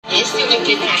suing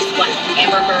his ex-wife,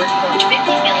 Amber Heard, for $50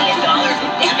 million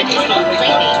in damages for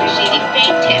claiming receiving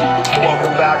fake tips.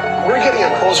 Welcome back. We're getting a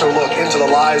closer look into the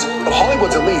lies of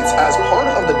Hollywood's elites as part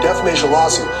of the defamation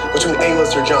lawsuit between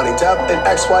A-lister Johnny Depp and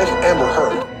ex-wife Amber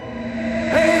Heard.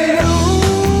 Hey,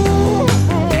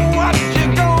 what you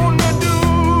gonna do?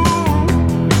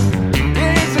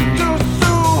 Is it too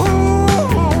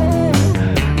soon?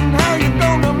 How you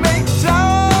gonna make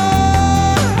time?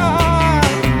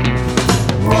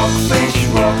 Rockfish,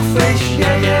 rockfish,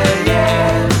 yeah, yeah,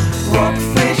 yeah.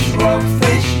 Rockfish,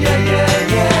 rockfish, yeah,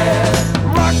 yeah,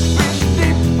 yeah. Rockfish,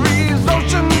 deep breeze,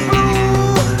 ocean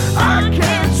blue. I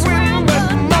can't swim,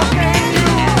 but no can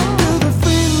you. Do the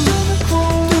fin,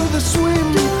 do the swim,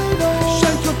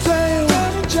 shake your tail,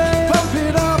 pump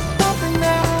it up,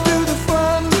 do the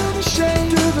fun, shake,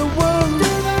 do the one,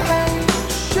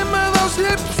 shimmer those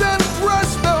hips and press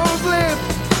those lips,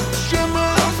 shimmer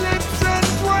those hips and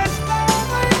press those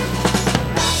lips.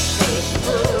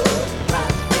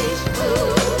 Rockfish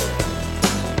food.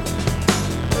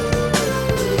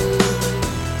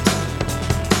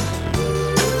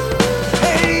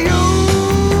 Hey you,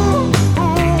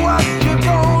 what you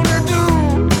gonna do?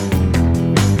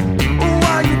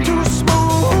 Why you too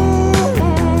smooth?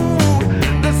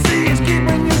 The sea is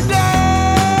keeping you down.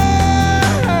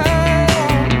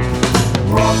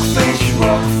 Rockfish,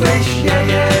 rockfish, yeah,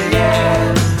 yeah,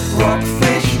 yeah.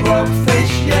 Rockfish,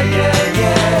 rockfish, yeah, yeah,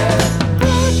 yeah. I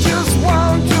just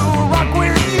want to rock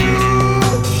with you.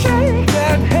 Shake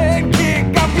that head, kick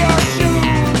off your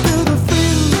shoes. Do the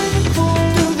fin,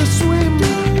 do the swim,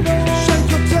 shake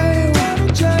your tail,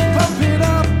 pump it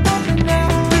up,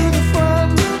 do the fun,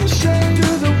 shake, do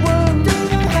the one,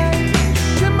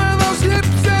 shimmer those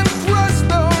hips and press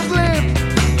those lips,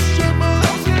 shimmer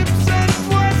those hips and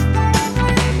press those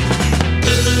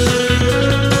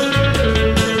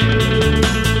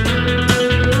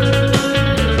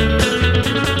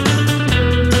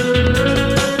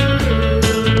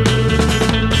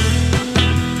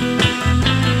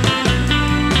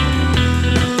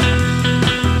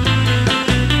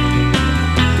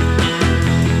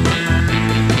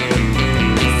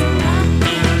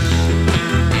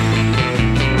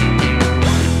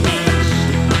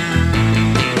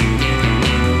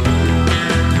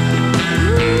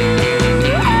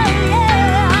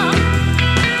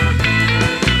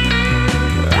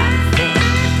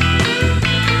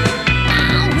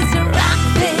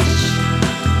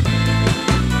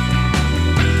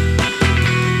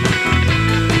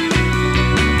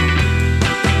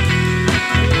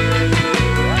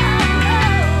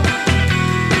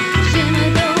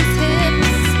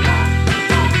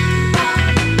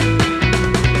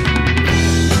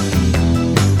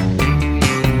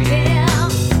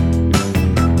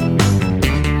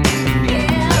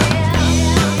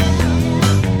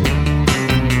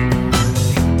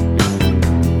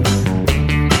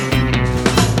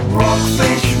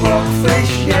Rockfish,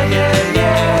 rockfish, yeah, yeah,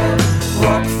 yeah.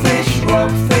 Rockfish,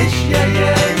 rockfish, yeah,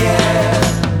 yeah, yeah.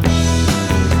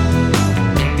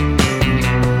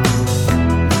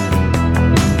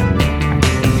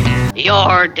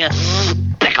 You're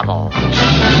despicable.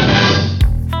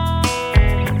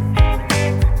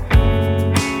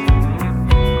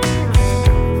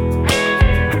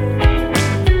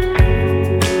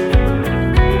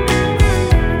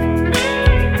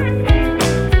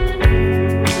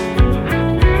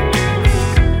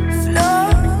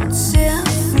 Floating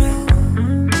through,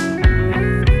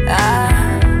 I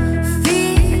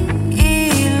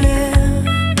feel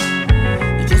it.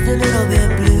 Just a little bit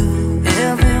blue,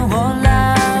 everyone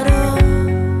light up.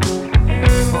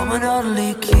 Woman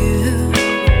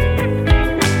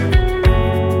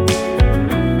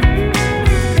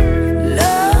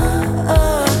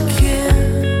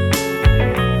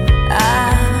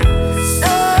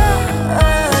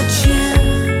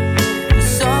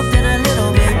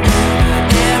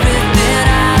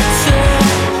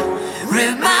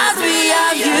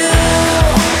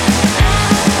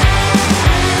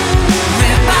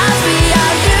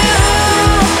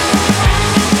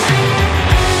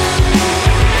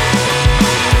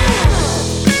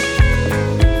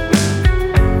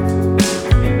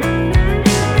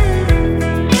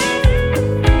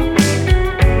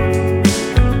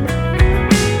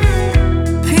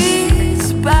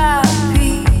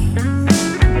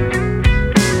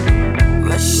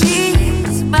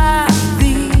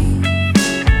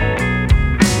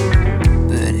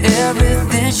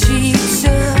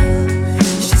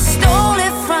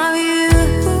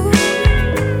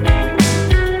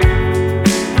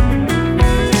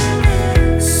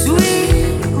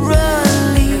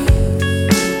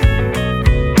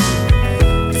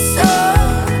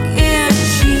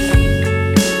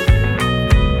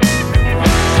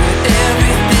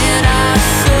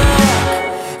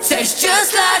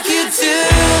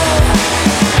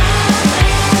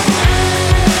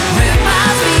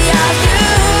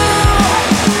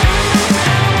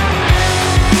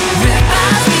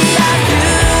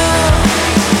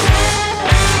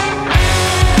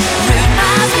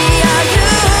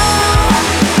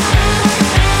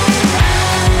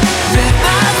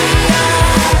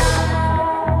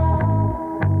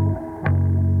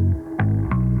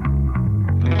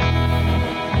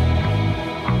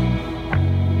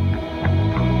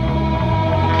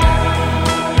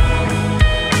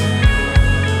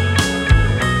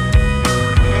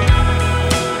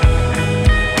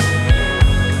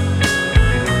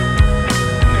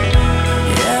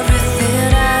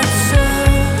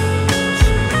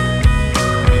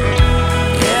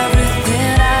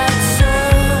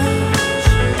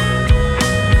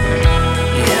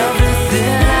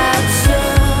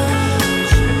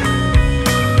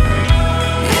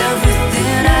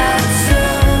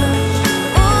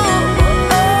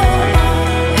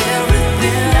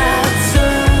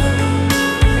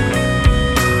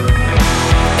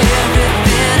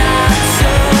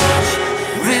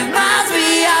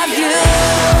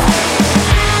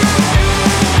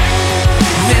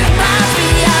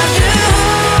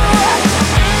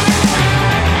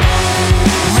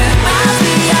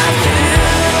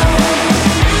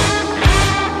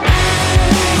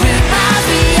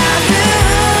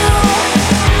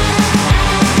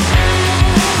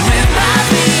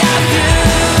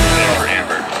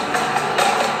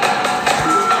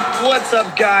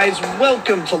guys?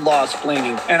 Welcome to Lost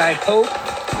Planning, and I hope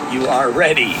you are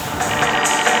ready.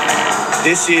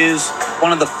 This is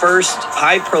one of the first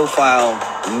high-profile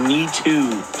Me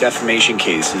Too defamation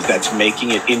cases that's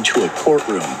making it into a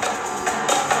courtroom.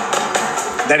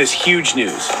 That is huge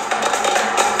news.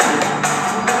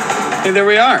 And there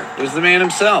we are. There's the man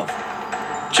himself,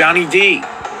 Johnny D.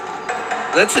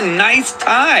 That's a nice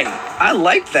tie. I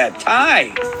like that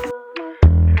tie.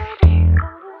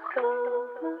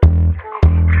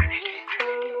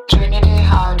 Trinity,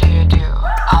 how do you do?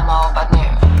 I'm old but new.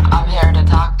 I'm here to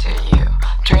talk to you.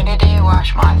 Trinity,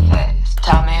 wash my face.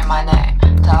 Tell me my name.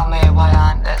 Tell me why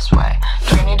I'm this way.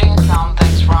 Trinity,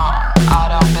 something's wrong. I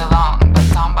don't belong, but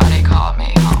somebody called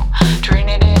me home.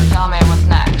 Trinity, tell me what's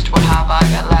next. What have I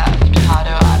got left? How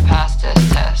do I pass this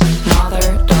test? Mother,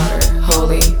 daughter,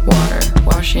 holy water,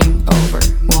 washing over,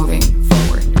 moving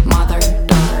forward. Mother,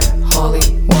 daughter,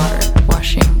 holy water,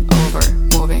 washing over,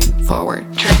 moving forward.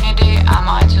 Trinity, am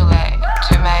I too late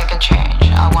to make a change?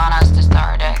 I want us to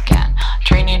start again.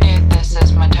 Trinity, this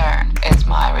is my turn, it's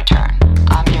my return.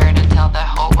 I'm here to tell the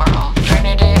whole world.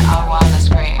 Trinity, I wanna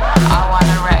scream, I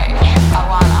wanna rage, I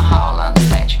wanna howl on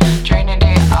stage.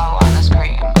 Trinity, I wanna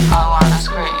scream, I wanna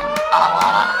scream, I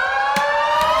wanna.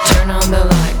 Turn on the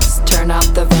lights, turn up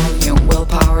the volume,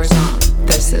 willpower's on.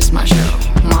 This is my show.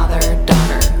 Mother,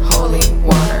 daughter, holy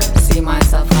water. See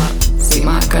myself up, see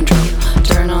my control.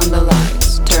 Turn on the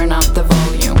lights, turn up the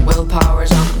volume,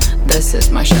 willpower's on. This is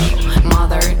my show.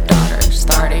 Mother, daughter,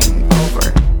 starting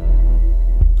over.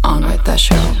 On with the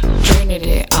show.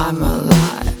 Trinity, I'm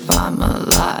alive, I'm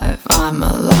alive, I'm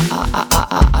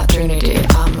alive. Trinity,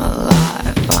 I'm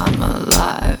alive, I'm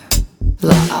alive.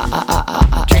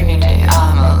 Trinity,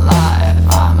 I'm alive,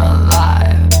 I'm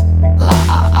alive.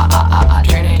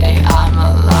 Trinity, I'm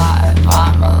alive,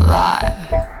 I'm alive.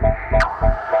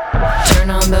 Turn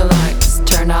on the lights,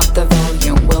 turn up the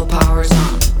volume, willpower's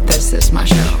on. This is my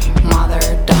show. Mother,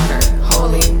 daughter,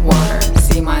 holy water.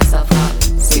 See myself up,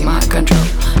 see my control.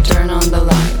 Turn on the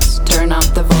lights, turn up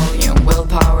the volume,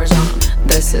 willpower's on.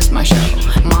 This is my show.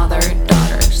 Mother,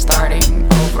 daughter, starting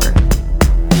over.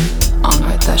 On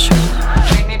with the show.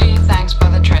 Trinity, thanks for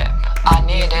the trip. I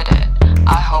needed it.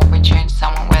 I hope we change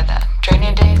someone with it.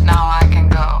 Trinity, now I can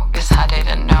go, 'cause I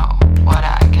didn't know what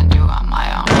I can do on my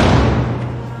own.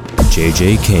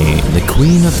 JJ Kane, the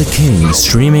Queen of the Kings,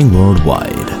 streaming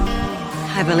worldwide.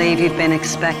 I believe you've been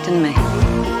expecting me.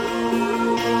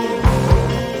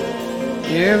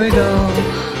 Here we go.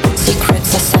 Secret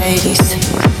societies.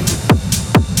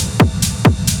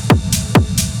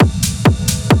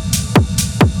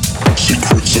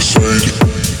 Secret society.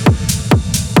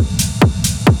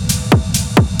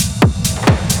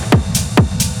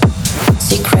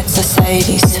 Secret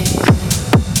societies.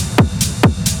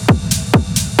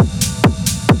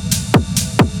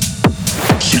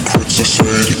 Secret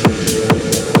society.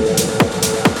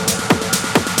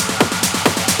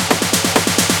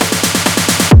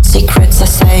 Secret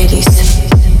societies.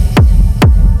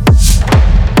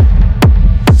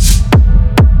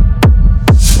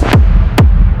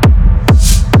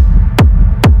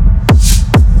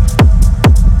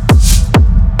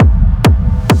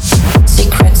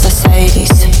 Secret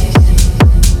societies.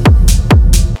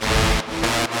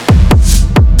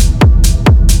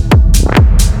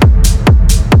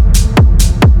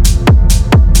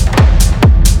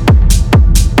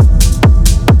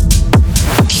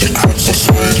 Secret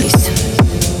societies.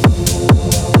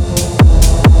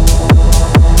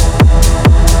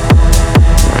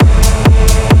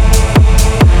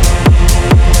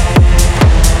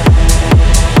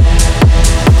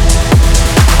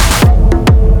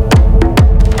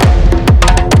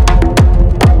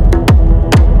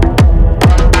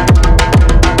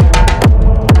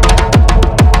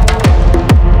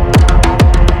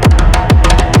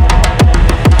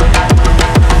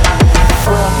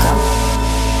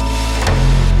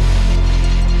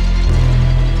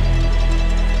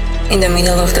 In the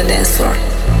middle of the dance floor.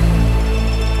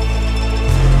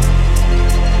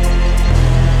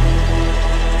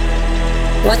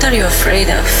 What are you afraid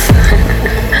of?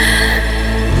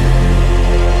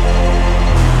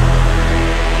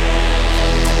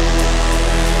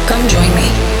 Come join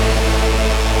me.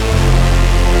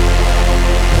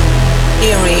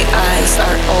 Eerie eyes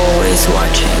are always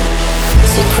watching.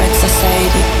 Secret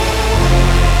society.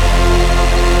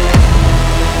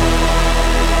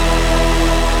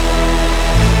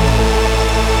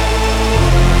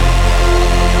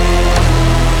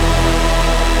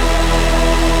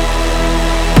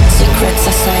 Secret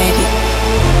society.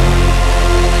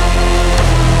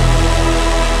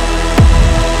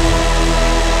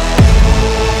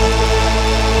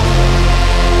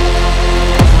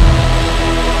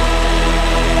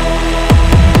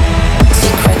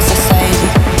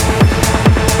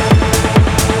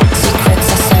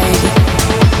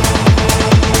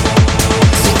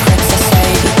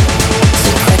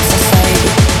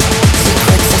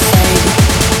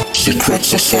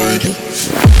 society.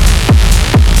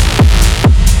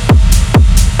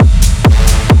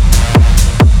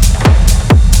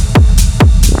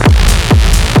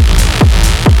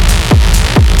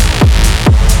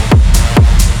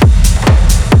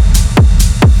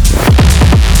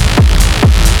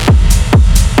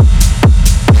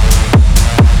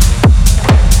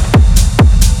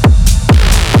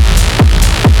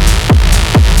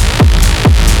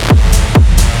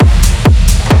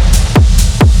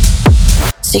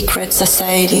 Secret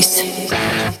societies.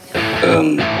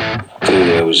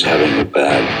 Clearly I was having a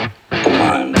bad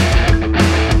time.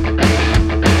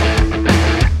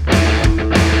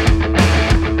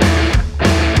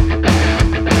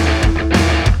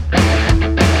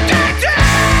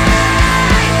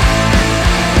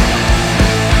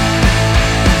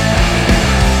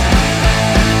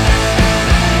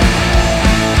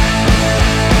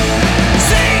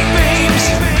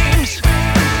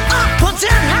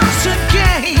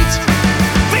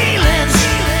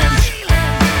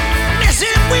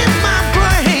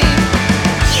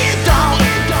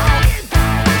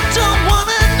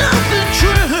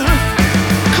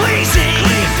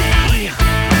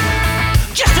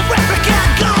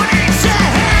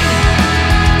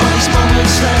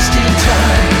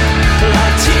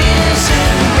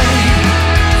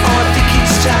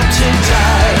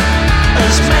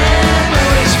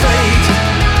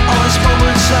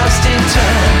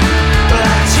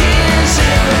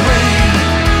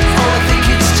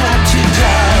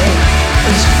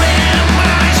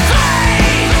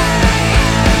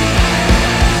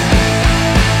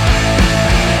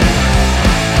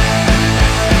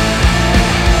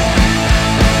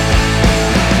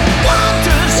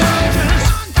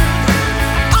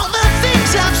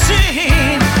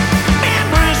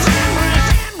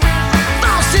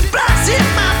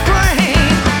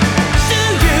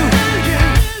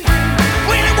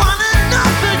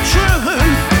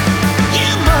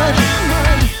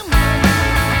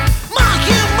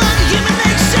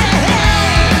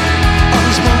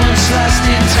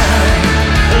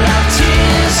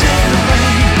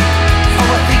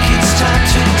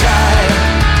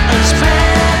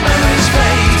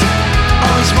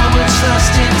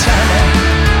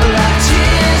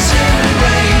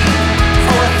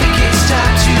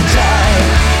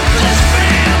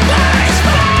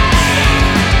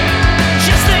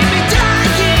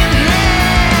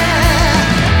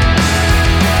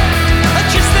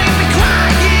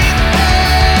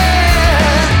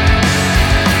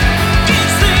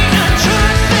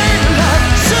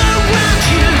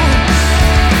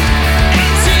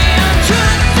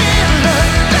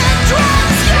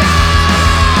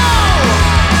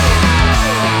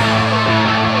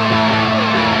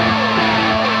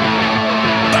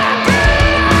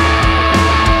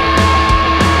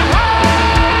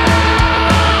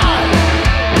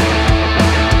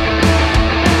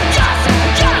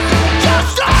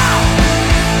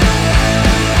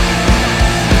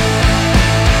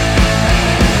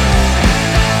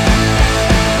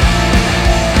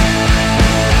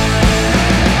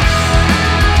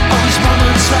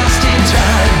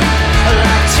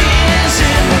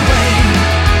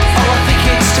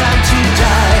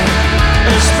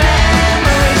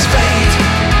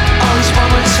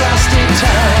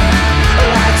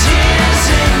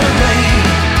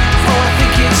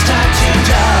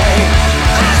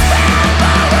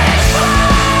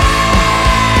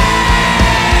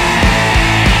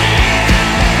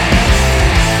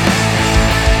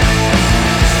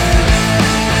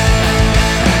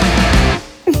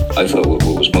 I thought what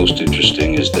was most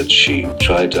interesting is that she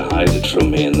tried to hide it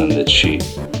from me and then that she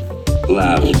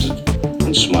laughed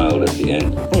and smiled at the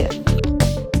end. Yeah.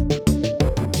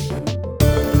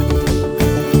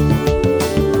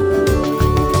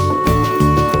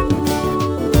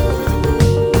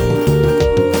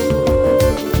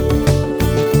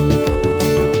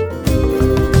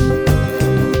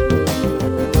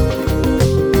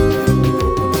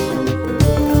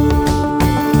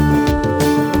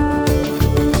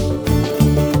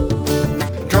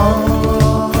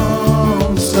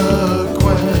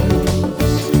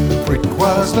 Consequence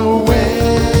requires no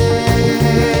way.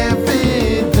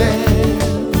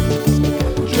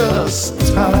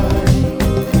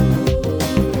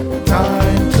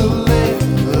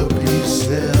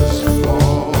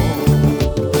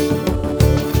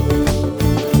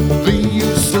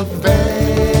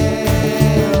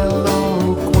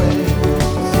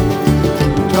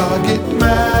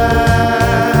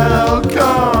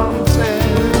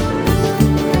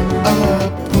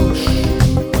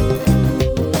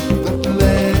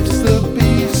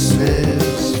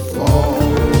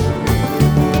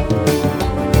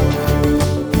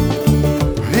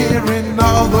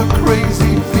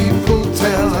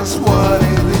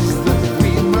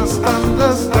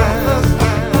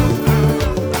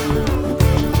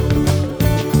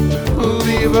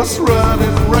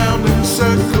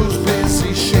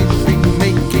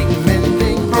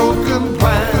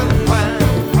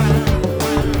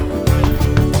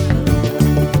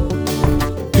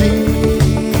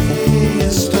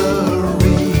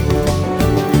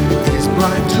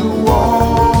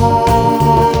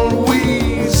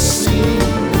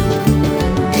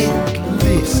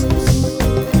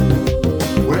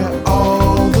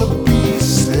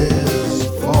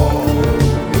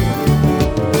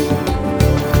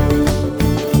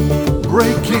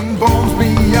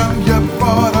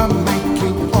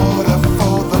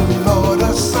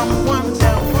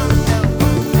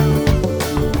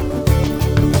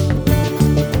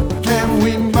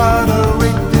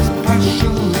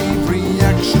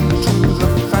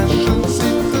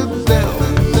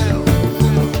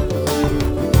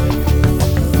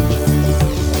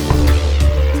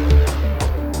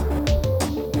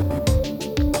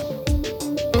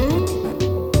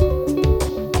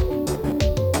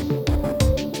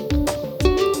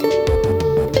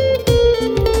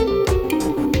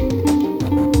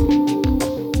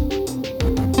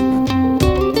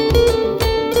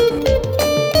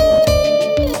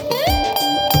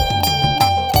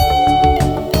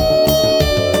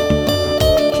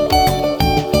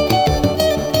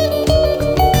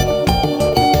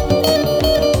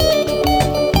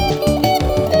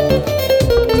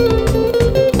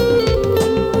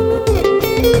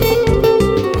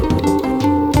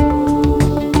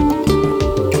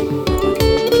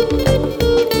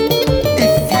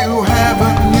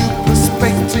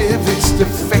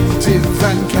 defective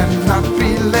and cannot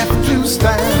be left to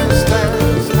stand.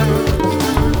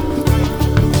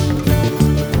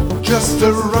 Just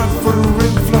a rod for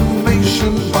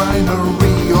inflammation,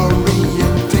 binary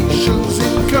orientations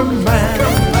in command.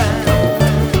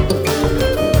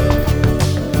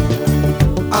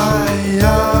 I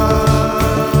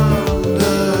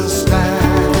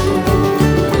understand.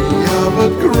 We are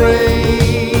but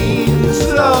grains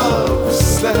of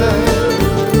sand.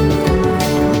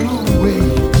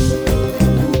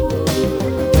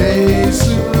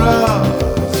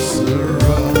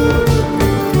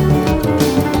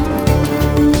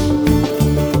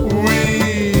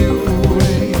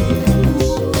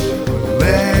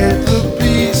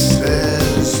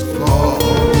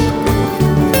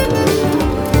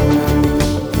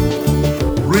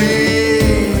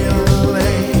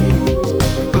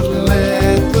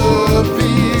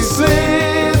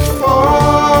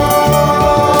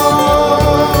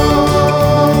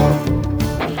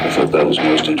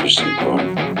 Interesting part.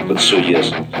 But so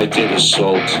yes, I did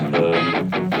assault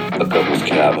a couple of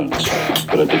cabins,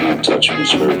 but I did not touch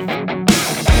Miss Heard.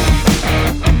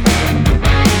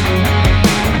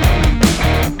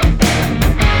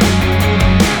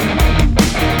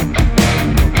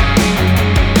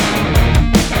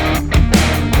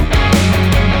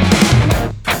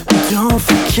 Don't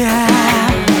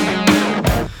forget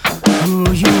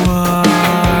who you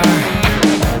are,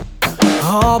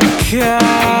 all because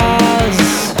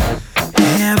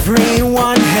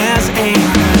everyone has an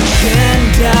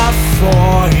agenda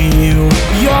for you.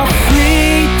 You're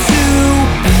free to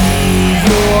be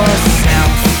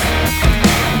yourself.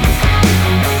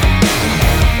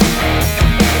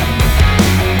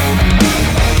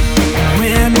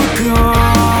 When we're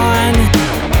gone,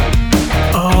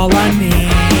 all our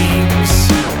names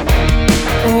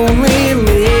only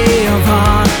live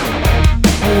on,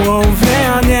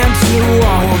 woven into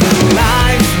all the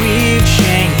lives we've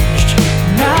changed.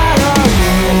 Not a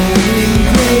rolling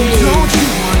grave. Don't you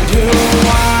wonder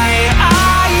why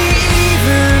I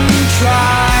even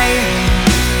try?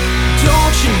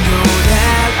 Don't you know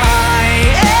that I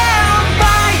am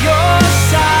by your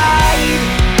side?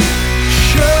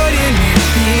 Shouldn't it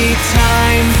be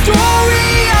time?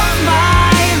 Story of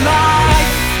my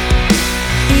life.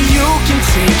 You can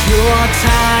take your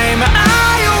time.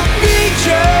 I'll be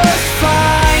just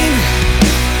fine.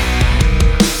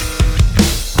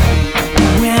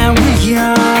 When we're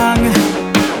young,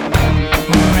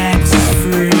 rent is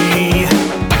free,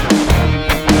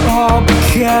 all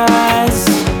because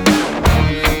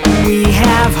we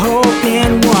have hope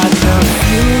in what the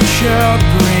future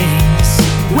brings.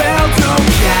 Well, don't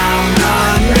count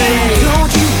on me.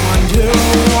 Don't you wonder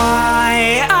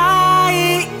why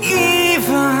I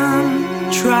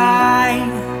even try?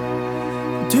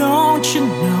 Don't you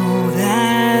know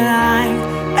that I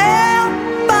am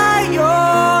by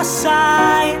your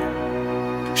side?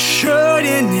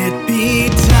 Shouldn't it be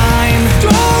time?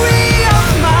 Story of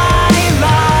my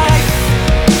life.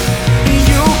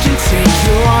 You can take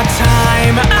your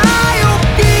time. I'll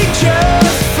be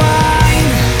just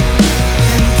fine.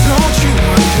 And don't you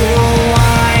wonder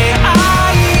why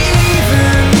I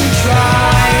even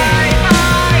try?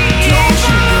 Don't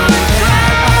you know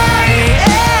that I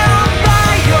am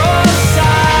by your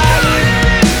side?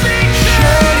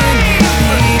 Shouldn't it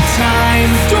be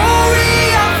time? Story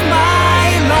of my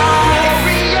life.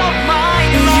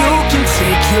 You can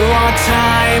take your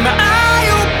time.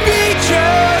 I'll be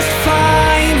just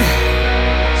fine.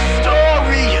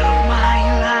 Story of my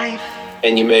life.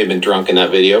 And you may have been drunk in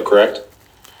that video, correct?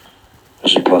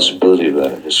 There's a possibility of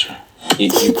that, yes, sir.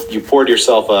 You poured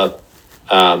yourself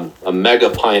a mega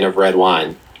pint of red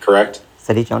wine, correct?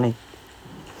 Steady, Johnny.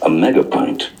 A mega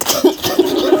pint.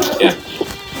 Yeah.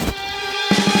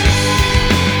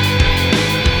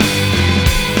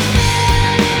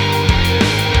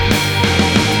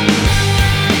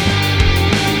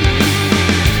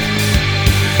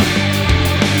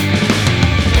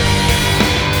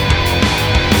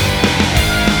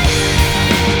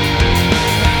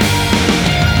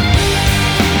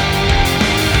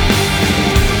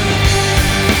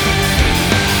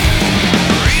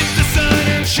 Read the sun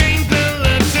and change the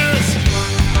letters.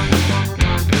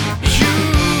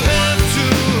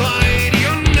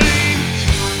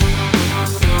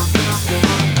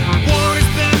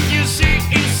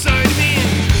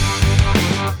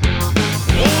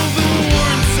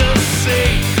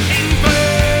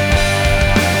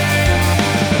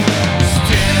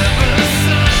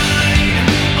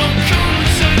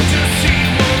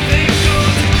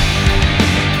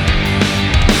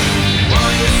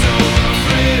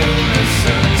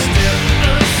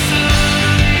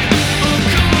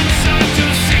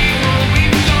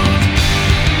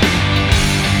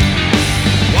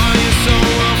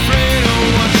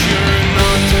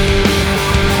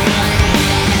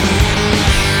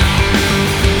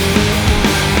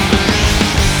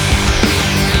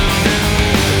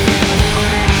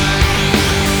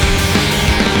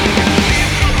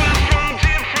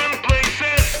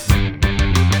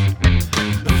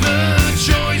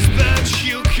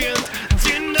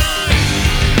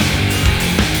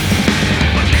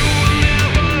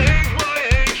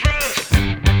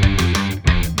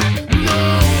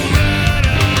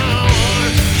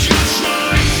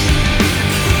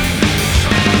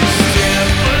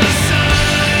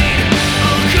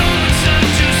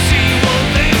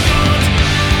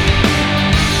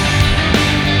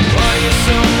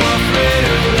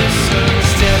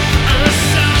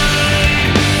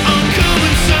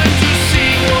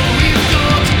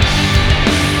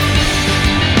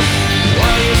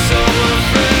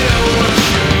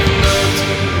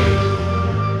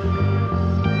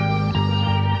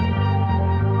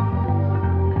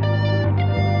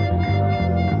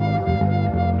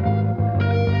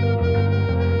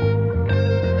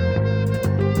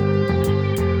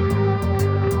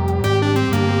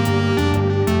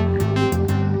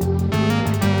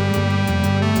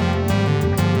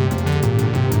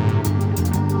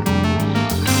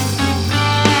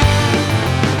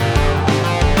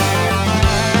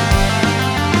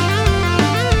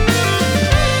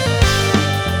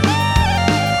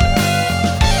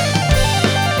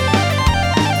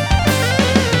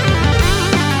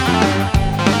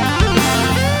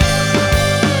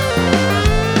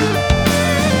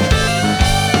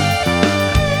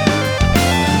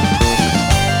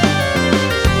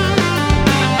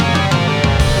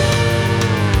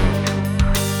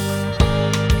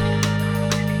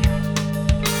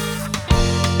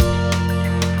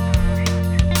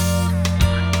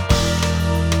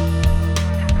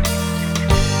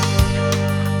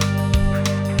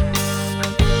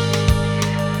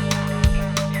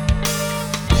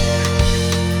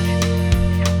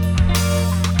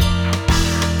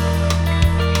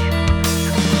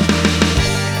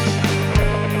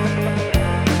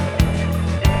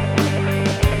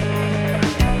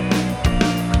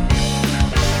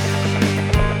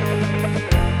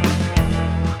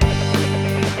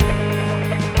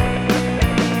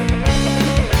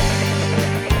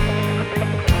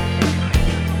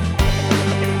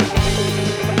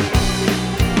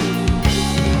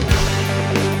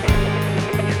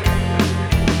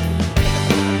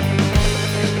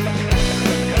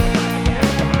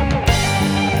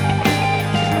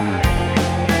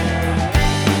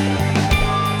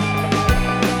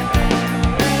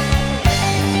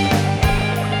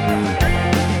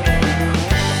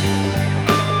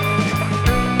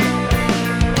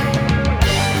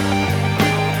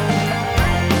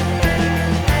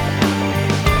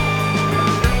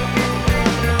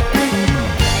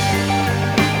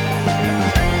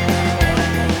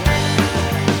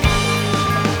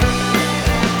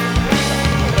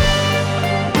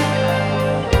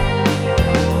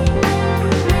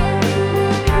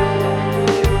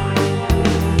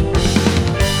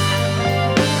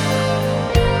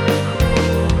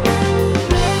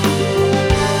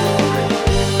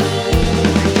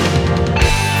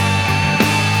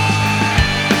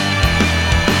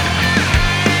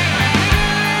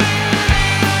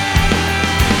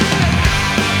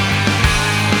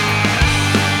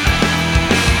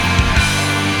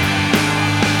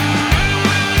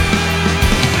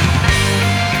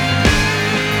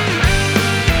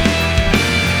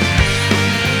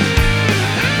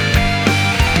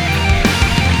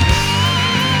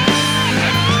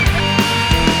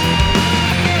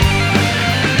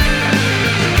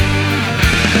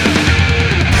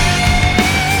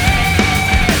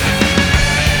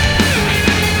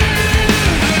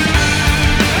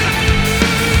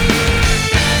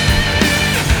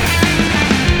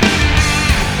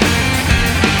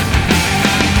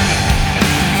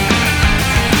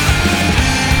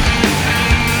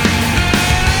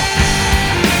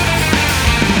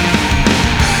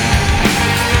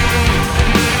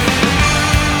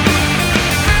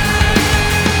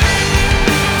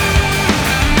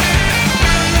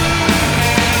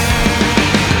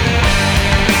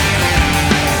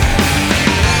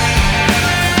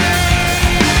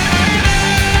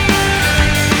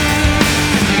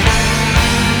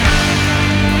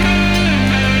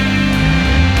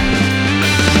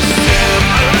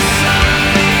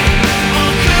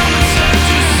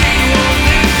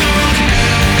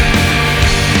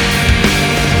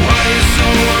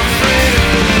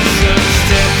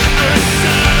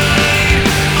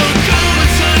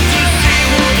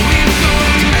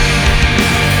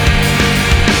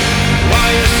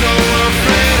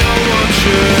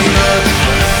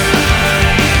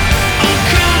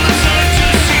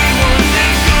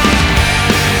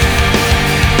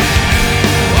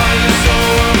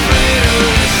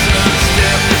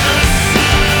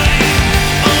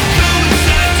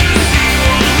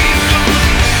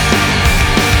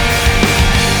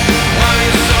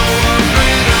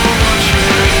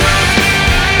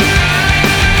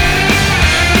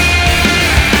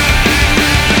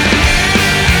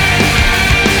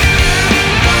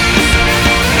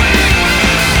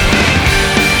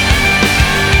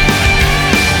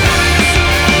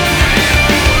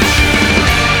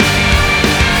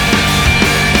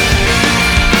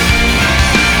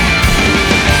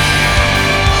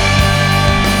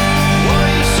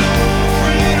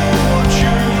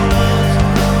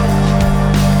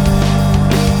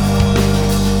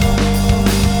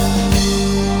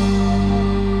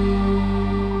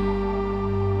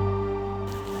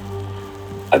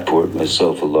 I poured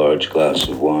myself a large glass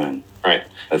of wine. Right.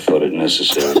 I thought it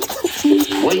necessary.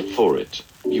 Wait for it.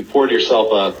 You poured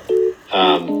yourself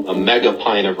a mega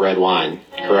pint of red wine,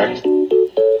 correct?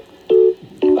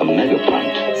 A mega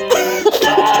pint.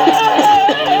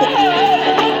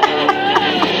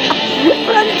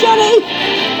 Run, Johnny!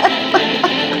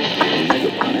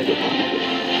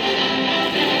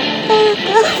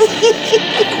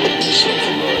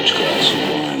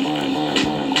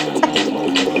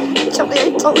 Johnny,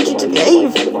 I told you to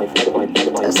behave.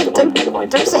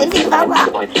 Don't say anything about that.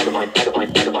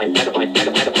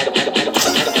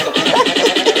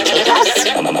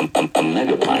 A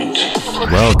mega pint.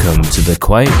 Welcome to the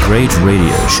Quite Great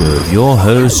Radio Show of your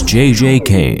host, JJ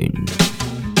Kane.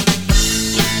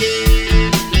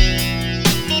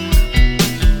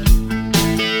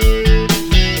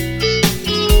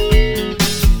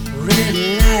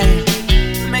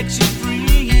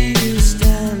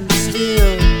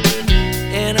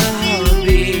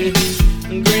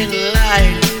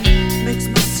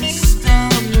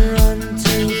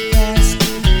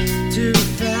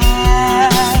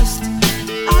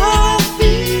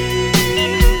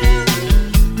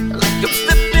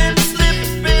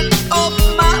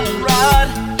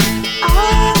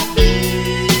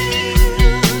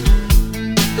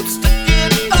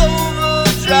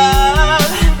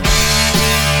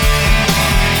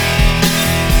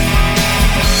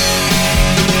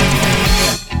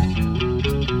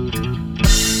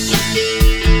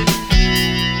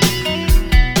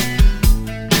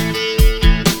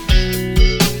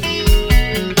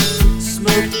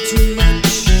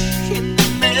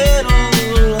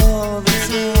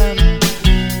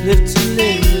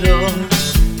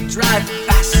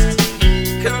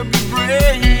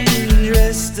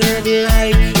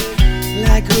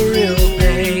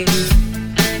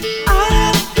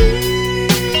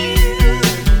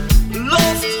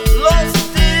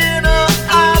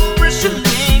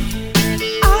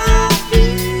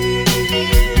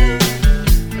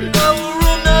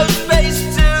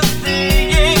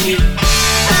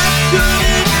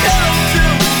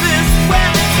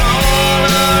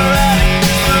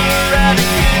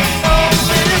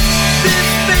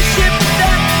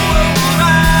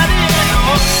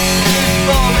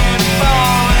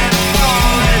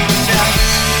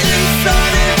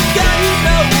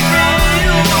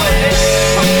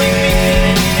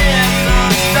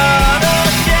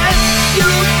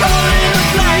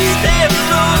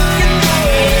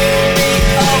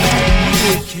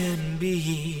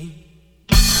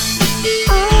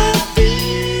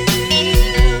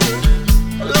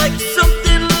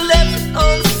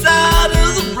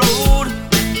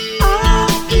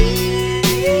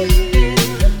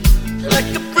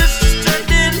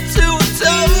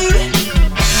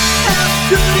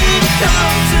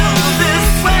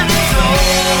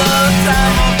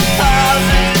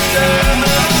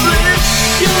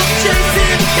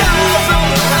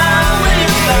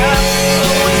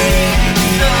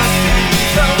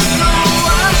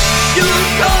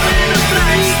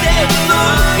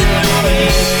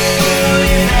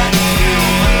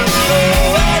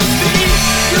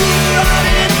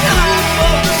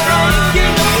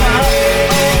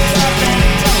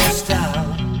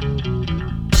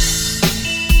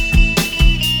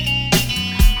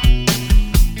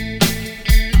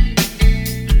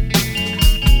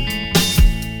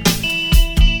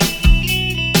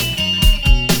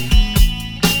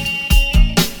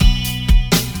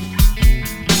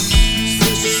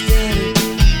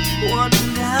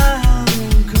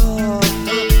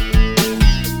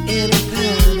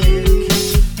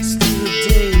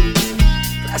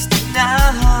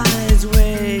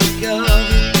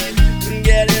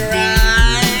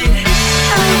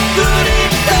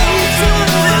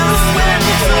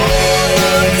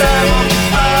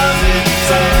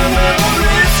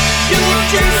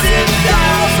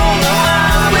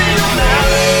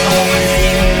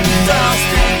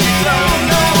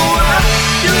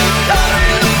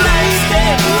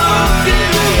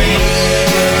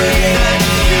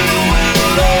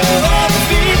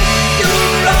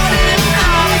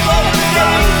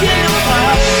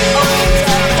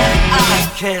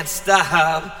 Can't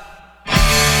stop.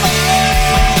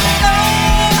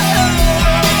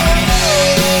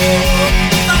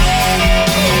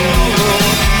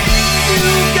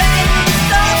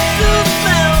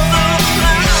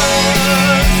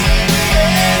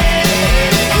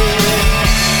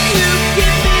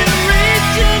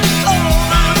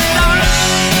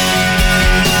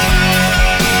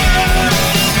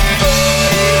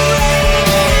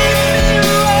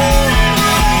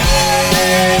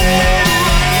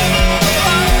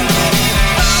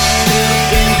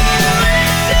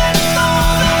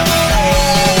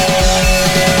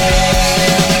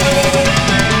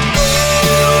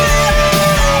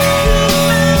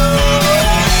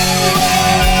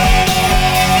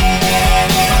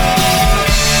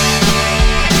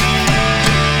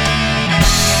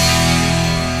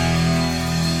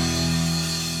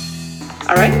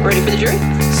 All right, ready for the jury?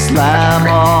 Slam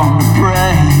on the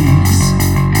brakes.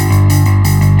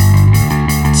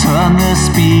 Turn the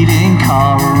speeding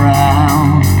car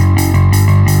around.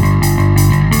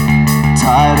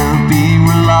 Tired of being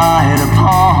relied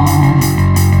upon.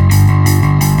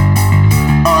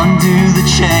 Undo the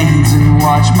chains and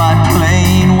watch my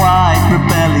plain white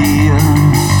rebellion.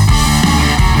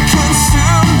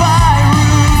 Consumed by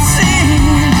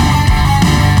routine.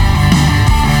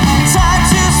 Time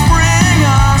to spring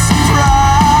a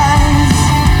surprise.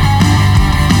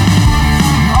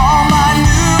 All my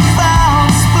newfound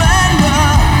splendor.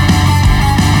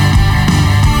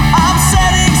 I'm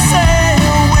setting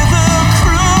sail with a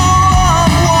crew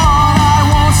of one. I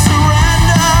won't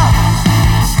surrender.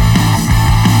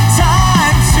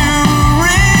 Time to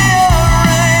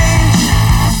rearrange.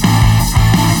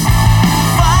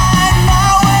 Find my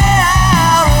way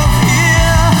out of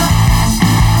here.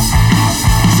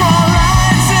 Draw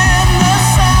lines in the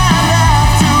sand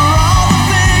after all the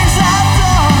things I've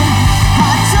done.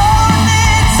 I don't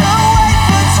need to wait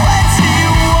for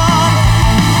 21.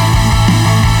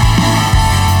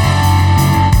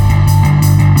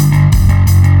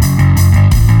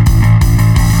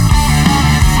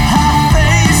 I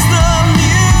face the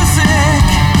music.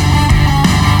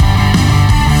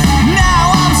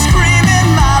 Now I'm screaming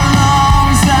my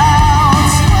lungs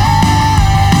out.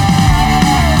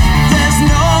 There's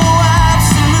no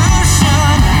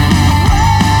absolution.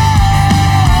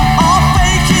 All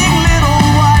faking little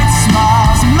white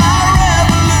smiles. My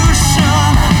revolution.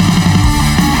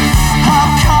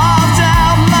 I've carved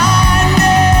out my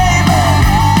name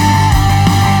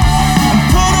and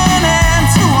put an end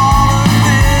to all of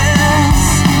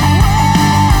this.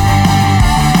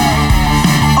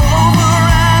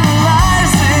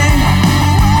 Overanalyzing.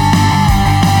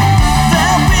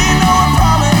 There'll be no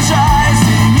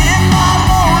apologizing in my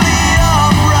lonely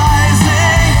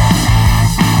uprising.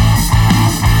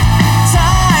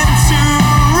 Time to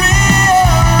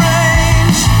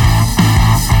rearrange.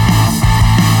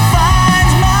 Find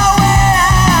my way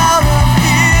out of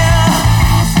here.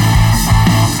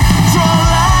 Draw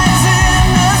lines in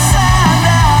the sand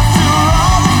after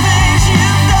all the things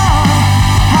you've done.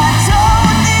 I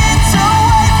don't need to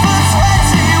wait for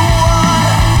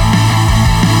 21.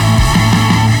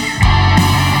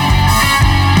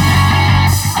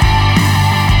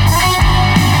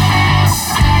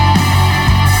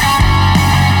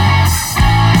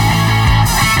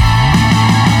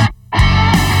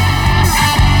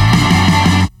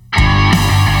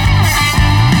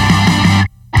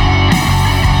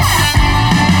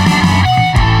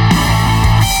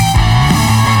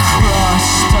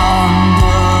 Crushed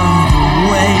under the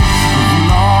weight of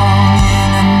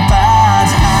longing and bad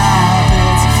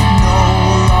habits, no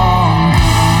longer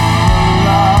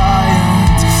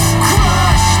reliant.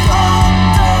 Crushed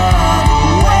under the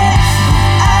weight of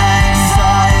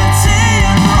anxiety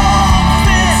and wrong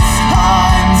fits,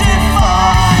 I'm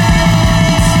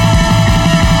defiant.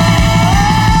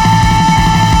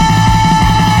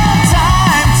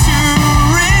 Time to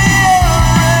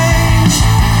rearrange.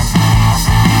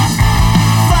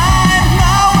 Find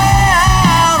my way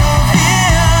out of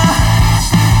here.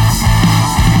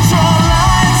 Draw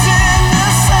lines in the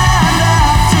sand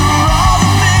after all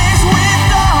the things we've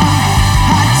done.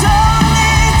 I don't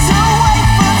need to wait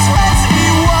for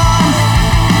 21.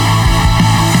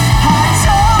 I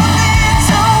don't need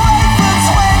to wait for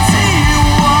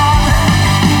 21.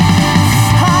 I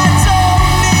don't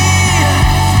need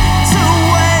to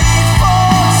wait for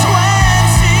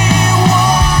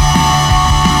 21.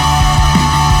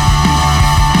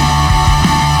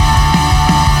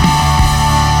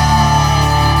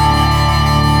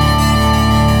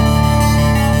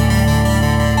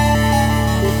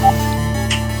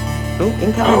 Oh,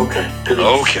 incoming. Okay. Good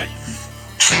enough. Okay.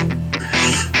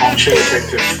 Armchair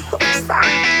detective.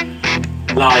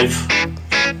 Live.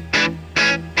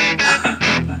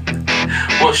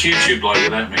 What's YouTube like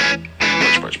without me?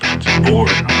 Much better.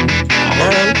 Boring.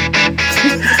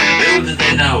 Little did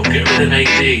they know, get rid of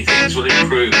AD, things will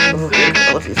improve. Oh,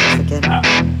 God, if I forget.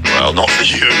 Well, not for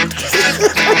you,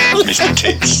 Mr.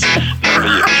 Tits. Not for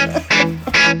you.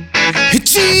 It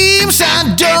seems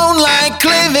I don't like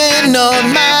living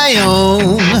on my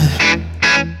own.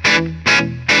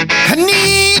 I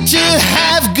need to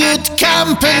have good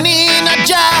company, not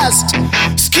just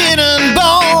skin and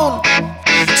bone.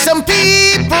 Some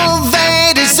people,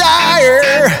 they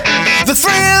desire the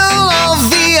thrill of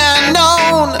the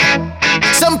unknown.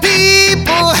 Some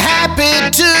people happy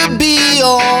to be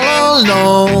all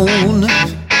alone.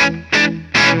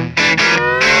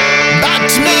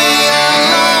 But me, I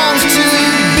long to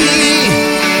be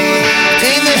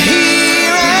in the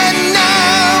here and now.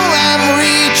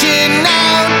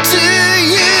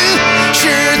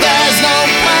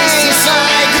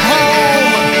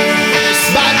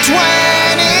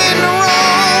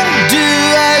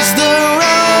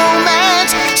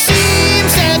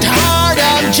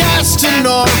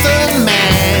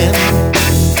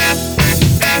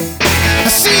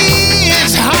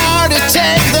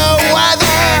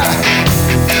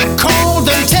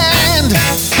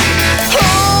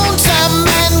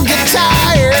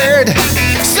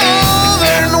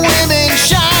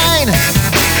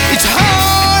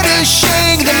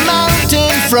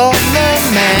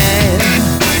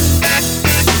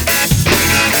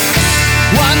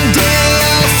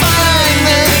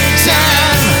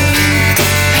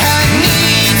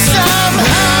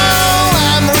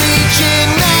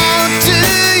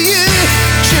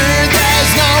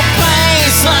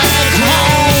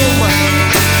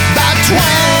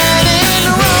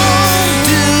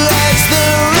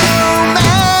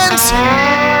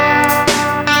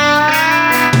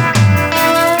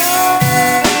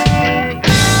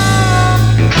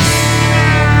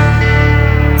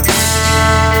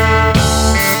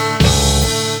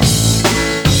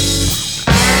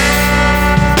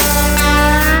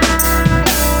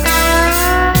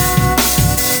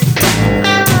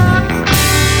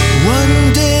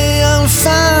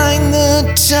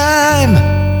 time.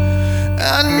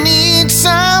 I need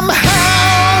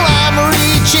somehow. I'm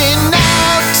reaching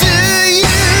out to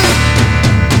you.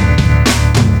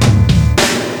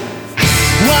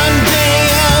 One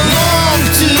day I long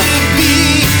to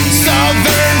be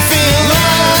Southern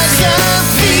philosophy.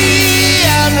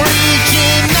 I'm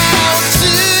reaching out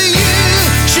to you.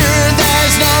 Sure,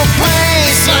 there's no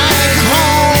place like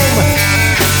home,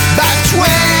 but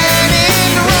when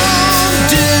in Rome,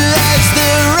 do as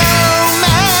the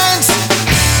romance.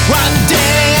 One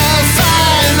day I'll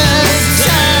find the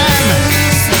time.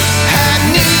 I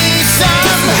need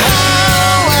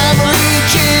somehow. I'm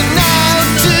reaching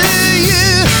out to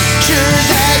you. Sure,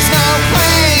 there's no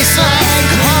place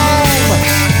like home,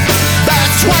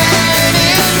 but when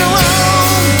in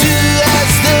Rome, do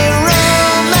as the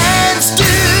romance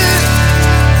do.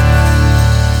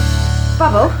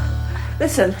 Bubble,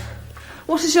 listen.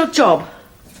 What is your job?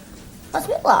 What's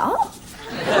it what?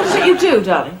 What is it you do,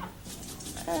 darling?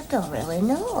 I don't really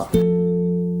know.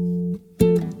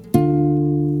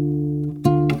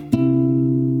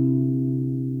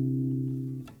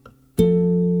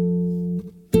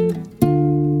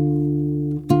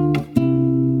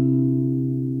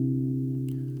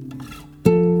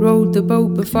 Rode the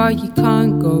boat before you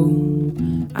can't go.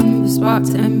 I'm the spark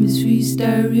to MP3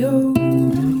 stereo.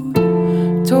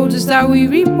 Told us that we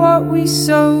reap what we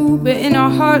sow, but in our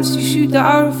hearts you shoot the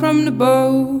arrow from the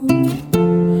bow.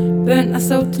 Burnt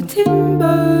ourselves to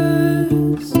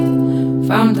timbers,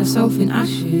 found ourselves in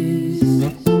ashes.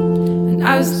 And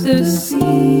as the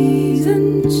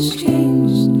seasons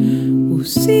changed, we'll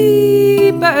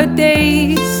see better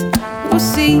days. We'll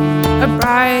see a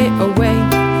brighter way.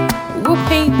 We'll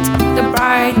paint the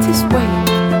brightest way.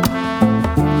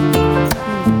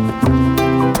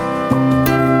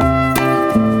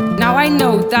 Now I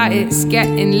know that it's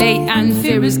getting late and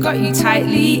fear has got you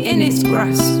tightly in its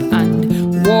grasp.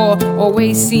 And war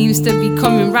always seems to be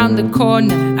coming round the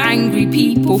corner. Angry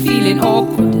people feeling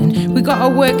awkward, and we gotta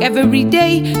work every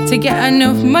day to get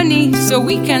enough money so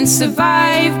we can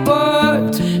survive.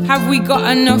 But have we got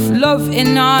enough love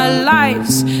in our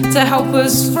lives to help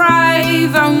us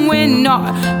thrive? And we're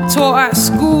not taught at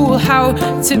school how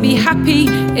to be happy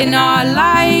in our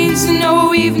lives. No,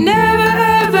 we've never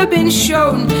ever been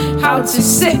shown how to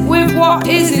sit with what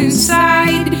is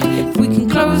inside. If we can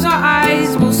close our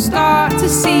eyes, we'll start to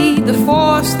see the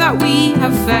force that we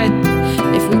have fed.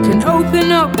 If we can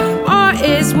open up our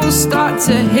ears, we'll start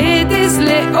to hear this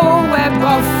little web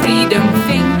of freedom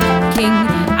thinking.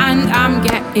 And I'm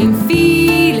getting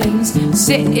feelings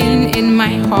sitting in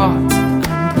my heart.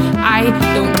 I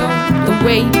don't know the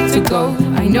way to go.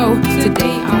 I know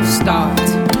today I'll start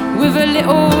with a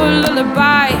little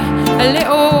lullaby, a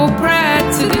little prayer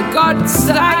to the gods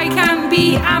that I can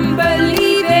be and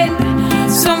believe in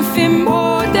something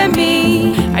more than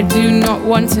me. I do not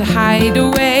want to hide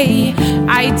away.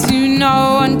 I do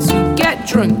not want to get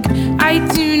drunk. I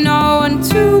do not want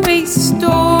to waste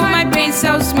all my brain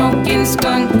cells smoking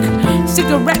skunk.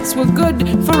 Cigarettes were good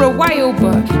for a while,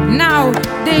 but now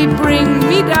they bring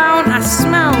me down. I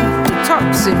smell the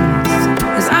toxins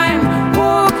as I'm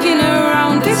walking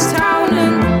around this town,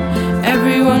 and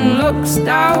everyone looks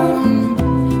down.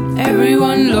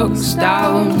 Everyone looks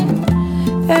down.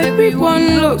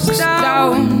 Everyone looks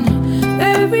down.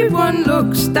 Everyone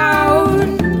looks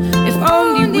down. If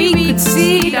only we could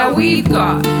see that we've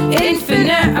got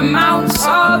infinite amounts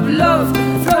of love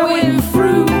flowing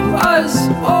through us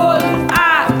all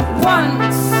at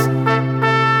once.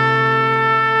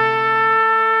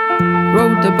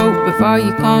 Rode the boat before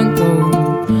you can't go.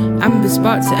 Amber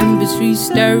spark to MP3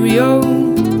 stereo.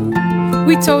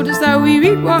 We told us that we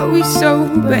reap what we sow,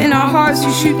 but in our hearts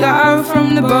you shoot the arrow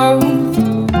from the bow.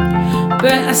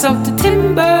 Burnt ourselves to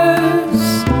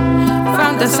timbers,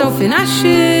 found ourselves in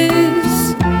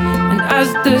ashes. And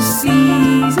as the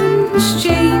seasons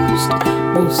changed,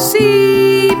 we'll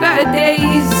see better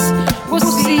days. We'll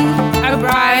see a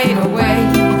brighter way.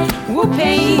 We'll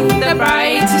paint the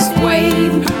brightest way.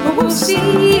 We'll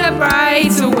see a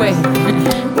brighter way.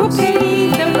 We'll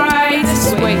paint the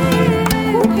brightest way.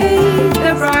 We'll paint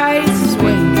the brightest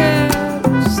way.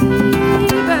 We'll see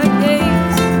better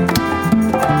days.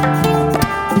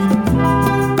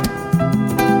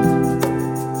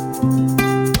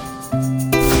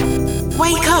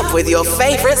 Wake up with your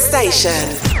favorite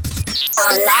station.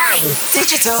 Online,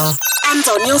 digital, and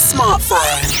on your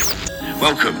smartphone.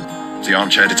 Welcome to the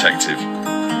Armchair Detective.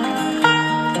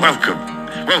 Welcome.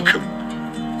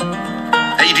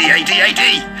 AD.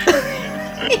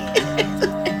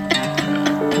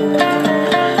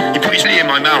 You put his knee in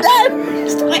my mouth. No,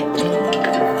 stop it.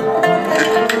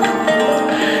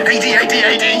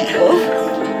 AD.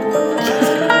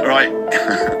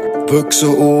 right. Books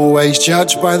are always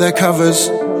judged by their covers.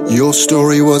 Your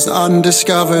story was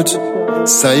undiscovered.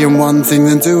 Saying one thing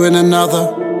then doing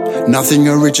another. Nothing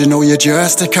original, you're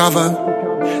just a cover.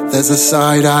 There's a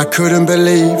side I couldn't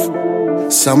believe.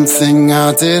 Something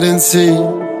I didn't see.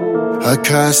 A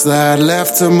curse that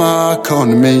left a mark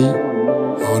on me.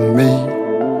 On me.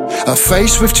 A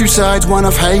face with two sides, one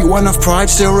of hate, one of pride.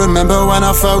 Still remember when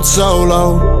I felt so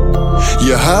low.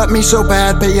 You hurt me so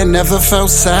bad, but you never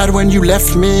felt sad when you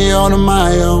left me on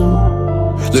my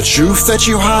own. The truth that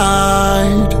you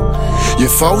hide, your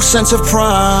false sense of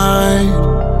pride,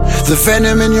 the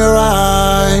venom in your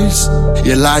eyes,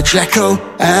 you're like Jekyll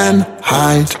and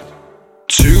Hyde.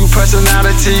 Two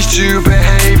personalities, two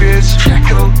behaviors,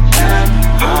 Jekyll and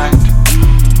Hyde.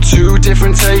 Two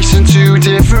different tastes and two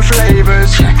different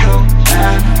flavors, Jekyll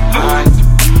and Hyde.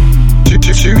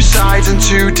 Two sides and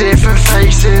two different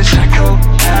faces, Jekyll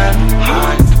and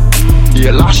Hyde.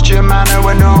 You lost your manner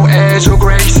with no airs or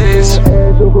graces.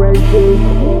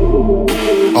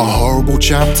 A horrible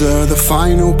chapter, the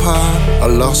final part. A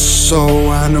lost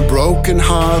soul and a broken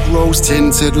heart.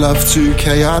 Rose-tinted love to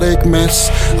chaotic mess.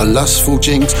 A lustful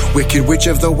jinx, wicked witch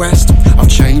of the west. I've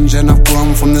changed and I've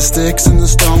grown from the sticks and the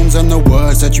stones. And the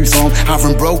words that you thrown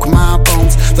haven't broke my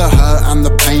bones. The hurt and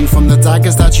the pain from the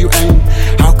daggers that you aim.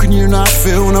 How can you not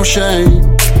feel no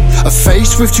shame? A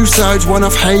face with two sides, one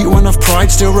of hate, one of pride.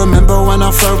 Still remember when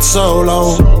I felt so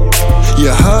low. You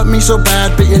hurt me so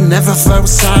bad, but you never felt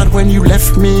sad when you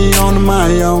left me on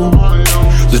my own.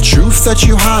 The truth that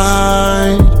you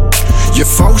hide, your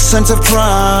false sense of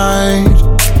pride,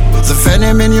 the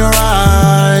venom in your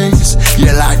eyes,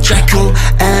 you're like Jekyll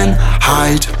and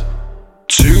Hyde.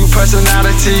 Two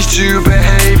personalities, two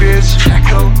behaviors,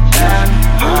 Jekyll and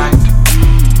Hyde.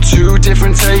 Two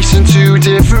different tastes and two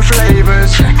different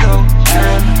flavors, Jekyll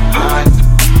and Hyde.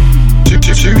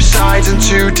 Two sides and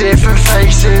two different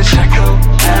faces, Jekyll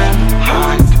and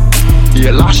Hyde.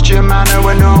 You lost your manner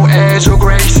with no airs or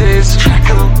graces,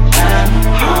 Jekyll and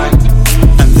Hyde.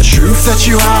 And the truth that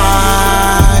you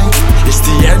hide is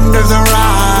the end of the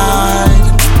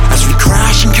ride as we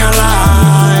crash and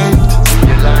collide.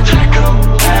 You're like Jekyll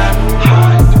and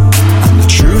Hyde. And the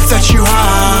truth that you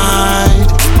hide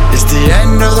is the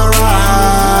end of the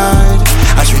ride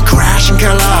as we crash and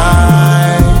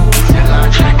collide. You're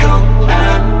like Jekyll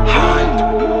and Hyde.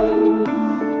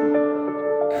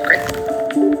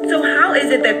 So how is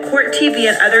it that Court TV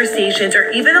and other stations are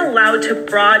even allowed to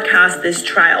broadcast this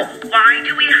trial? Why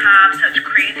do we have such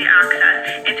crazy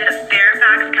access into the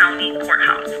Fairfax County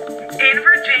Courthouse? In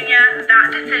Virginia,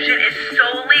 that decision is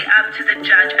solely up to the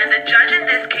judge, and the judge in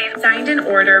this case signed an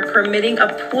order permitting a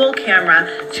pool camera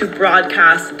to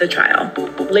broadcast the trial.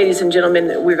 Ladies and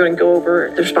gentlemen, we're going to go over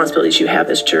the responsibilities you have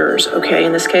as jurors, okay,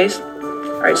 in this case?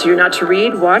 All right, so you're not to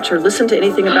read, watch, or listen to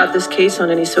anything about this case on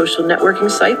any social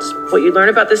networking sites. What you learn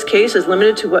about this case is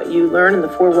limited to what you learn in the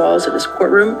four walls of this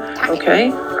courtroom, okay?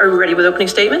 Are we ready with opening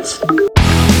statements?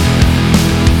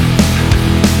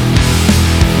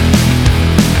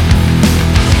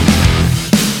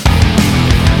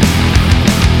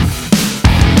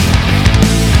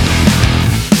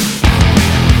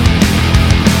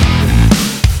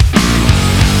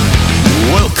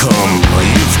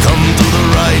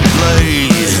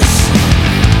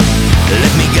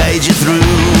 You through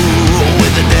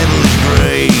with the devil's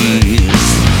grace.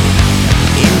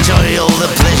 Enjoy all the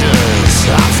pleasures,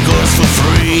 of course, for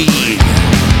free.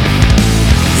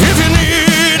 If you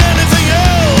need anything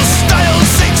else, dial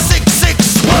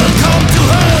 666. Welcome to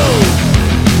hell.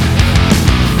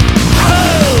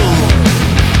 Hell.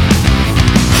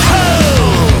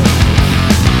 Hell.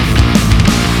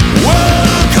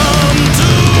 Welcome to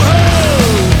hell.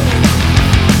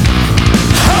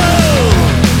 Hell.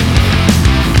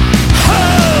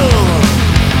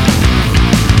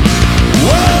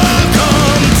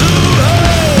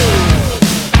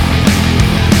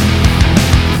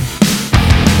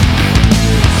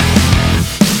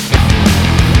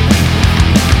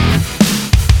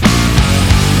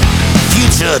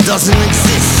 Doesn't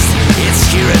exist, it's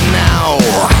here and now.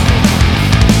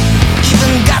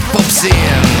 Even God pops in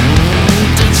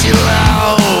to chill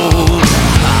out.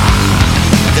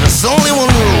 There's only one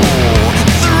rule,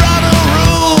 there are no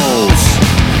rules.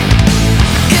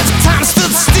 If time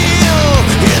stood still,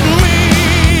 it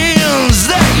means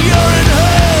that you're in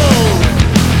hell.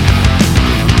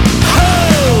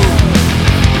 Hell.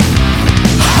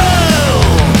 Hell.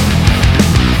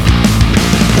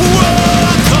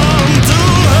 Welcome to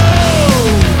hell.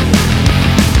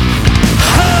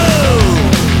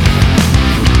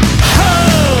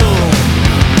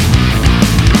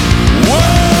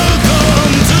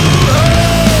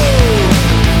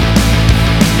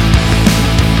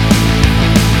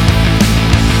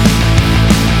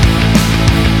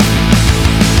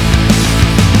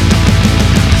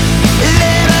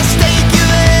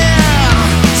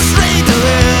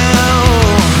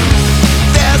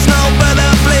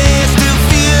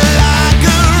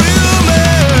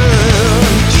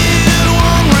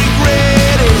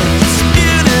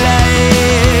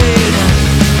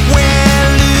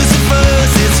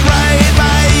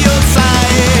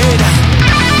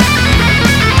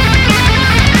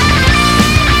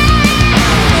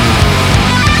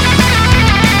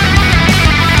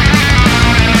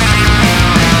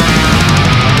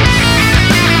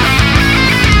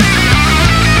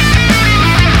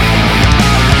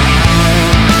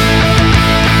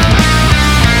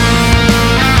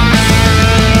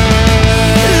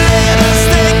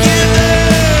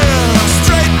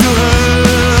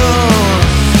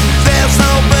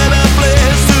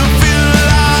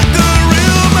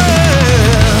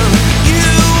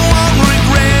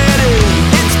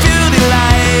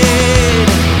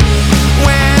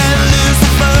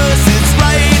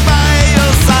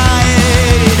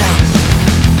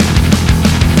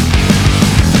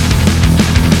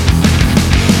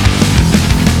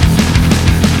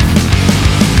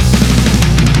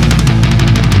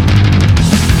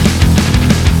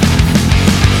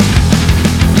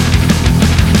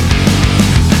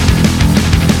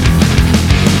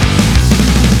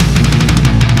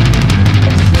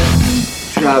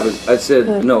 Travis. I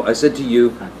said no. I said to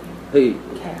you, hey,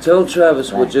 tell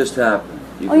Travis what just happened.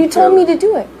 You told me to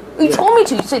do it. You told me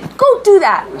to. You said, go do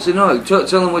that. I said, no, tell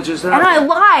him what just happened. And I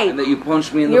lied. And that you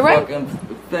punched me in the fucking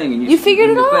thing. And you figured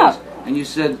it out. And you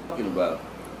said, talking about.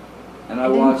 And I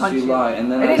watched you lie.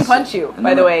 And then I didn't punch you,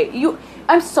 by the way.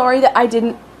 I'm sorry that I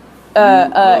didn't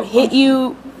hit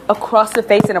you across the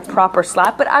face in a proper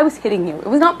slap, but I was hitting you. It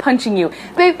was not punching you.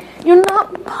 Babe, you're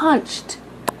not punched.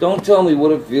 Don't tell me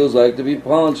what it feels like to be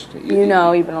punched. You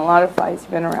know, you've been in a lot of fights.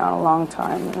 You've been around a long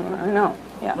time. I know.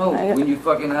 Yeah. No, when you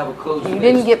fucking have a close You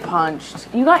didn't get punched.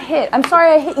 You got hit. I'm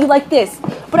sorry I hit you like this,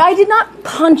 but I did not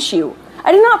punch you.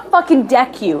 I did not fucking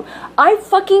deck you. I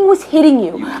fucking was hitting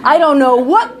you. I don't know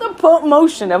what the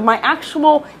motion of my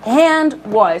actual hand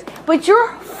was, but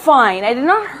you're fine. I did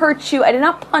not hurt you. I did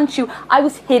not punch you. I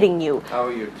was hitting you. How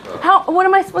are you tough? What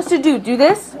am I supposed to do? Do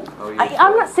this?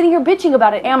 I'm not sitting here bitching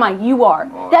about it, am I? You are.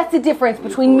 That's the difference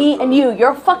between me and you.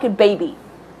 You're a fucking baby.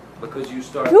 Because you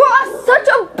started. You are such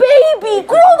a baby.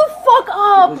 Grow the fuck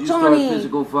up, because you Johnny. started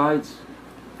physical fights.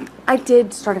 I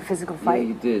did start a physical fight. Yeah,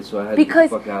 you did. So I had because,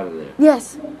 to get the fuck out of there.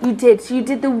 Yes, you did. So you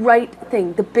did the right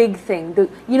thing, the big thing.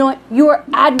 You know what? You're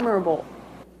admirable.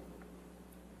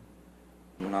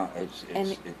 No, it's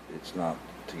not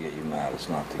to get you mad. It's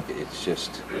not to get. It's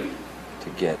just to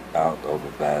get out of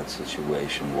a bad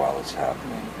situation while it's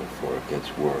happening before it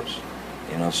gets worse.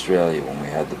 In Australia, when we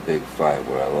had the big fight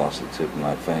where I lost the tip of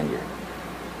my finger,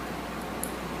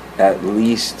 at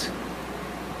least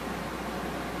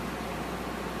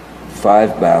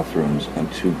 5 bathrooms and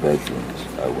 2 bedrooms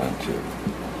I went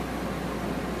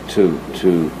to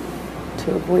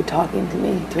avoid talking to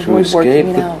me, to avoid avoid working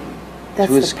it out. That's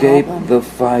to escape the problem. the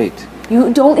fight.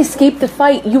 You don't escape the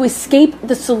fight. You escape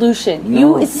the solution. No.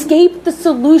 You escape the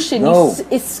solution. No. You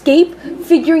escape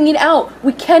figuring it out.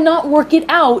 We cannot work it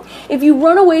out if you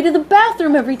run away to the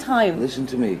bathroom every time. Listen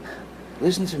to me.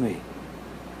 Listen to me.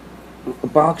 A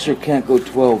boxer can't go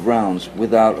 12 rounds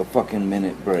without a fucking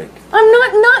minute break. I'm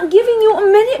not giving you a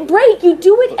minute break. You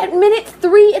do it at minute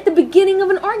 3 at the beginning of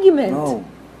an argument. No.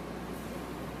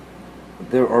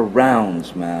 There are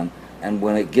rounds, man. And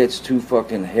when it gets too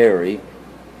fucking hairy,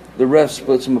 the ref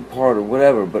splits them apart or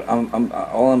whatever. But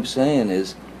all I'm saying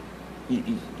is,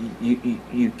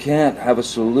 you can't have a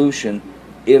solution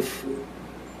if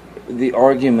the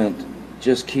argument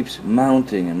just keeps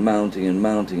mounting and mounting and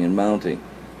mounting and mounting.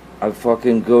 I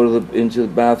fucking go into the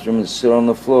bathroom and sit on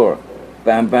the floor.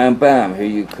 Bam, bam, bam, here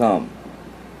you come.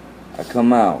 I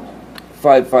come out.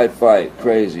 Fight,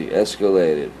 crazy,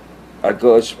 escalated.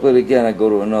 I split again, I go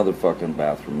to another fucking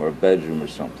bathroom or a bedroom or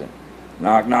something.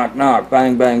 Knock, knock, knock,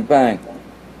 bang, bang, bang.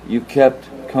 You kept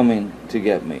coming to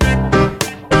get me.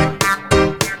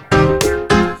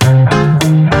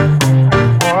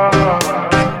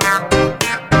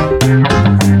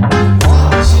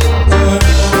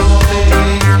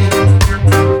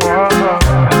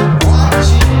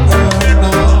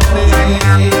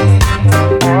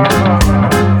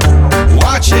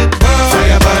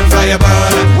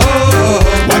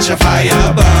 Watch a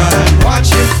fire burn,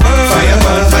 watch it burn.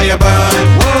 Fire burn,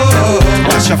 whoa.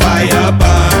 Watch a fire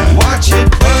burn, watch it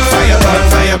burn.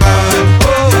 Fire burn,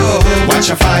 whoa. Watch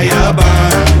a fire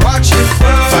burn, watch it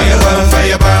burn.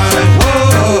 Fire burn,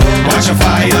 whoa. Watch a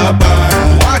fire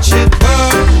burn, watch it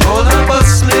burn. Hold up a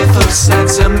sniff of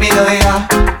Sensimilia.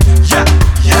 Yeah,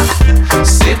 yeah.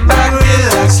 Sit back,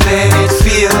 relax, let it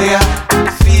feel ya,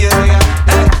 feel ya.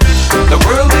 Hey. The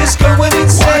world is going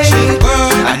insane. Watch it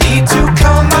burn. I need to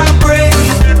calm my brain.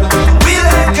 Will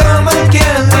it come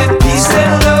again? Let peace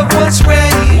and love once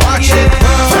reign. Watch it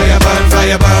burn.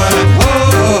 Fire burn,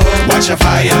 whoa. Watch a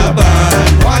fire burn.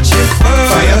 Watch it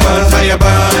burn. Fire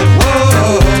burn,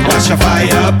 whoa. Watch a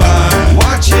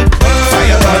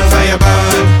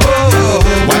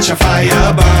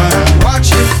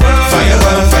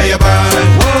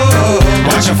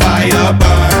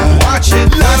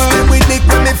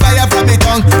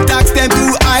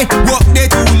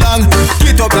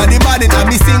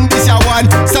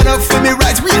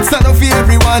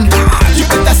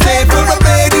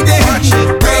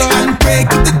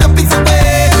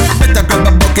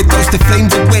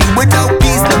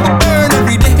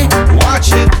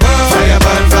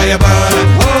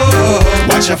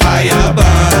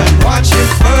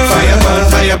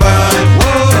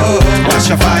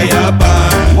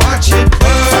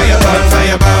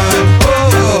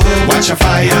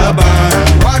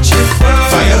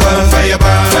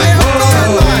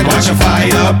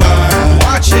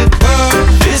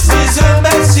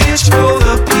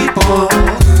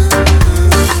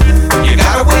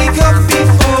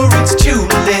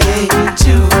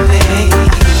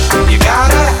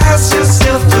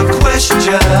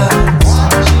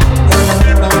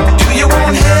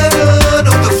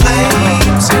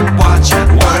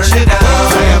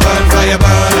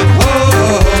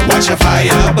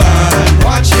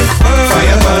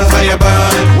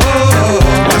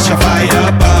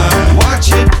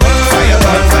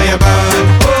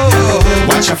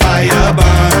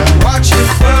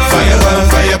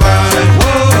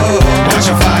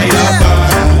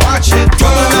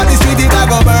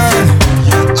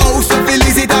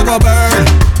go burn.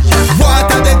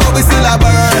 Water they go, we still a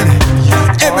burn.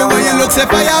 Everywhere you look, say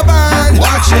fire burn.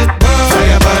 Watch it burn.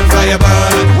 Fire burn, fire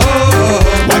burn. Whoa.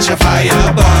 Watch your fire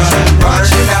burn.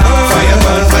 Watch it down. Fire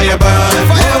burn, fire burn.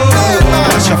 Fire burn.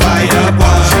 Watch your fire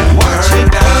burn. Watch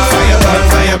it down. Fire burn,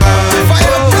 fire burn.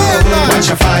 Fire burn. Watch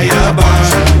your fire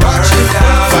burn. Watch it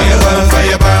down. Fire burn,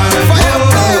 fire burn. Fire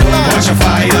burn. Watch your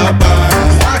fire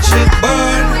burn. Watch it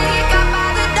burn.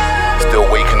 Still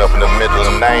waking up in the middle of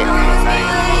the night,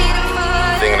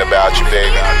 thinking about you,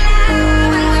 baby.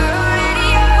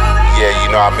 Yeah,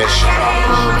 you know I miss you.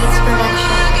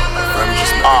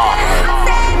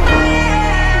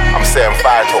 I'm setting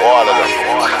fire to all of them.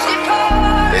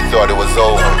 They thought it was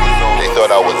over. They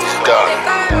thought I was done.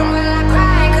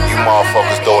 You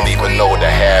motherfuckers don't even know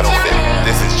the half of it.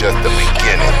 This is just the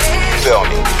beginning. Feel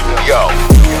me? Yo.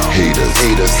 Haters,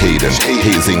 haters, haters,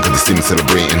 haters ain't cause they see me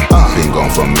celebrating. Been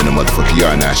gone for a minute, motherfucker,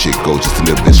 y'all now shit go just a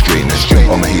little bit straightening.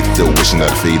 All my haters still wishing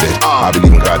I'd faded. I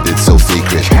believe in God did so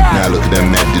sacred. Now look at them,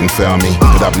 man didn't fail me,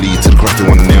 but I believe to the cross they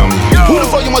wanna nail me. Who the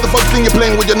fuck you motherfuckers think you're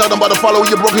playing with? You're nothing but a follower,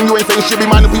 you're broken, you ain't saying shit. Be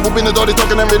minding people business, all they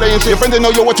talking and relaying shit. Friends they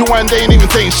know you're what you want, they ain't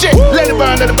even saying shit. Let it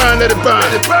burn, let it burn, let it burn.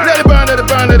 Let it burn, let it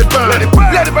burn, let it burn. Let it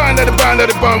burn, let it burn, let it burn, let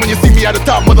it burn. When you see me at the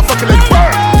top, motherfucker, let it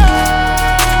burn.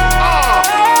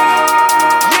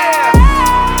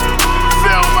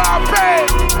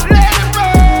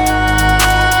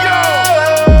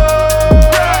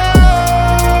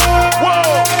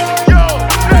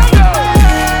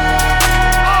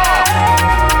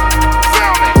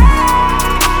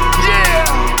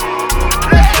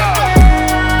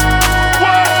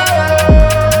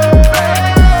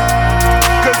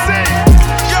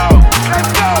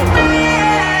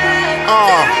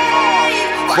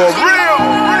 For real,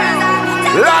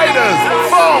 lighters,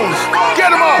 phones, get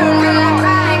them up.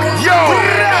 Yo,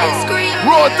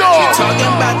 raw dog,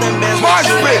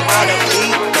 march pit.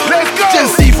 Let's go.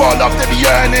 Just see fall off, they be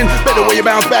yearning. Better way you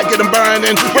bounce back, get them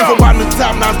burning. Went from bottom to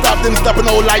top, non-stop, then stopping,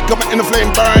 no light coming in the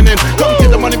flame burning. Come get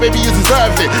the money, baby, you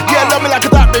deserve it. Yeah, love me like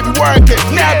a top, baby, work it.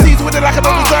 Now tease with it like I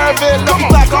don't deserve it. Love me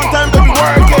back on time, baby,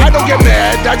 work it. I don't get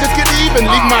mad, I just get even.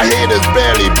 Leave my haters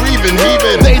barely breathing,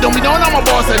 heaving. They don't be knowing I'm a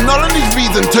boss and all of these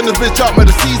reasons. Turn this bitch up, by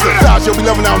the season. Stars, you'll be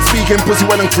loving how I'm speaking. Pussy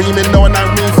when I'm creaming, knowing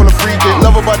I'm mean full of freaking.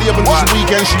 Love her body up until she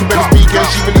weekend. She can better speak and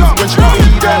she believes when she really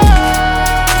eating.